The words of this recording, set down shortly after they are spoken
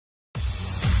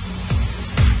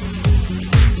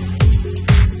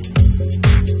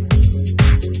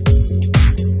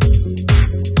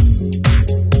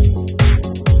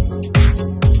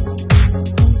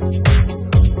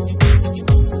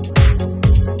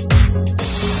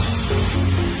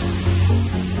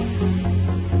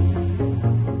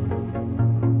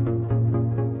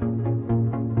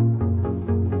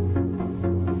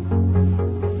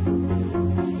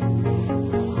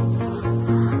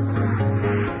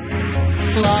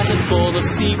closet full of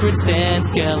secrets and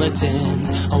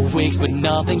skeletons, awakes but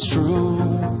nothing's true.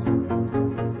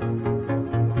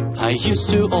 I used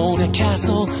to own a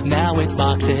castle, now it's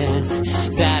boxes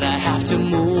that I have to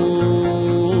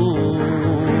move.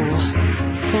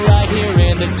 Right here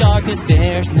in the darkness,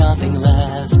 there's nothing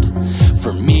left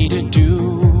for me to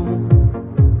do.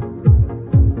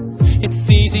 It's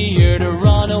easier to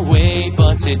run away,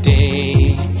 but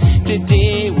today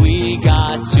we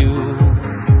got to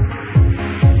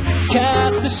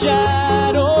cast the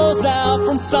shadows out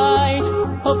from sight.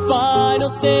 A final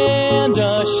stand,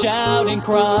 a shouting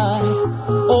cry.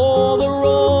 All the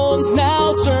wrongs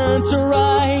now turn to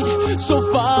right. So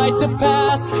fight the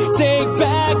past, take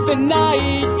back the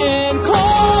night, and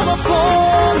call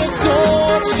upon the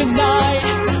torch tonight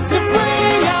to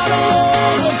bring out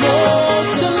all the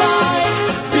ghosts to light.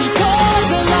 Because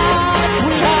alive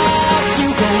we have to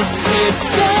go. It's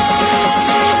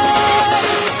time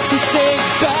to take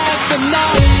back the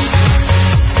night.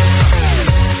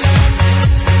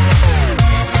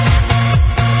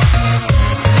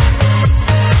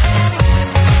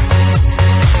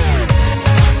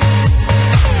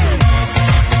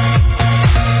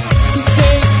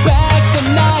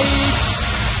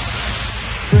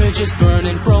 Bridges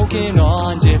burning, broken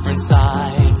on different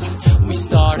sides. We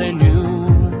start anew,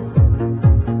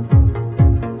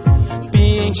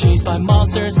 being chased by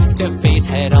monsters to face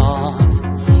head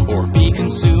on or be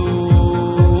consumed.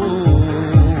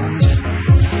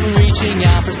 Reaching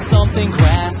out for something,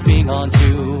 grasping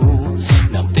onto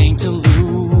nothing to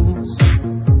lose.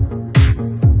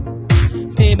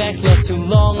 Payback's left too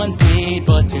long unpaid,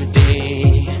 but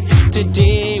today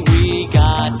we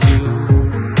got to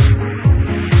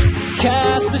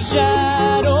cast the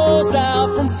shadows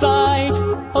out from sight.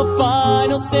 A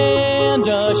final stand,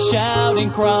 a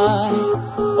shouting cry.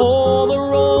 All the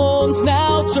wrongs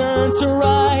now turn to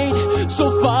right. So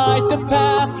fight the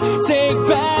past, take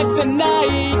back the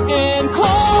night, and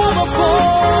call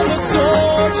upon the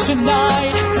torch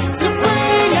tonight to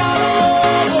bring out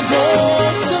all the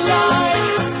ghosts to light.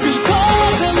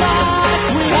 Because alive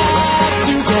we have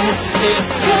to go.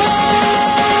 It's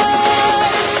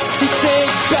time to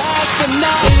take back the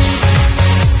night.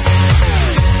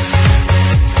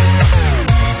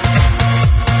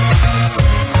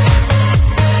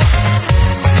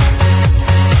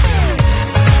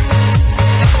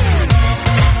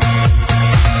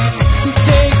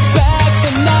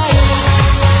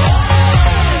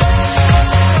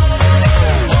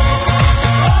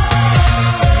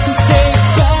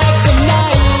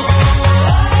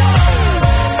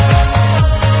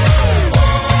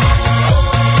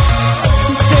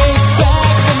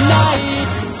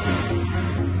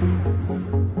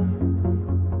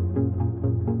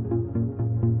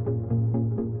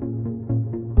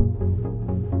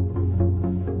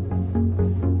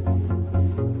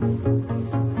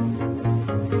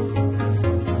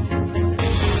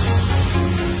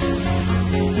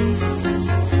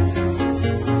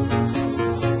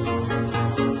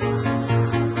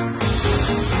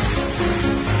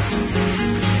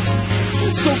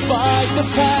 So fight the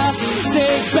past,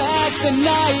 take back the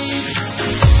night.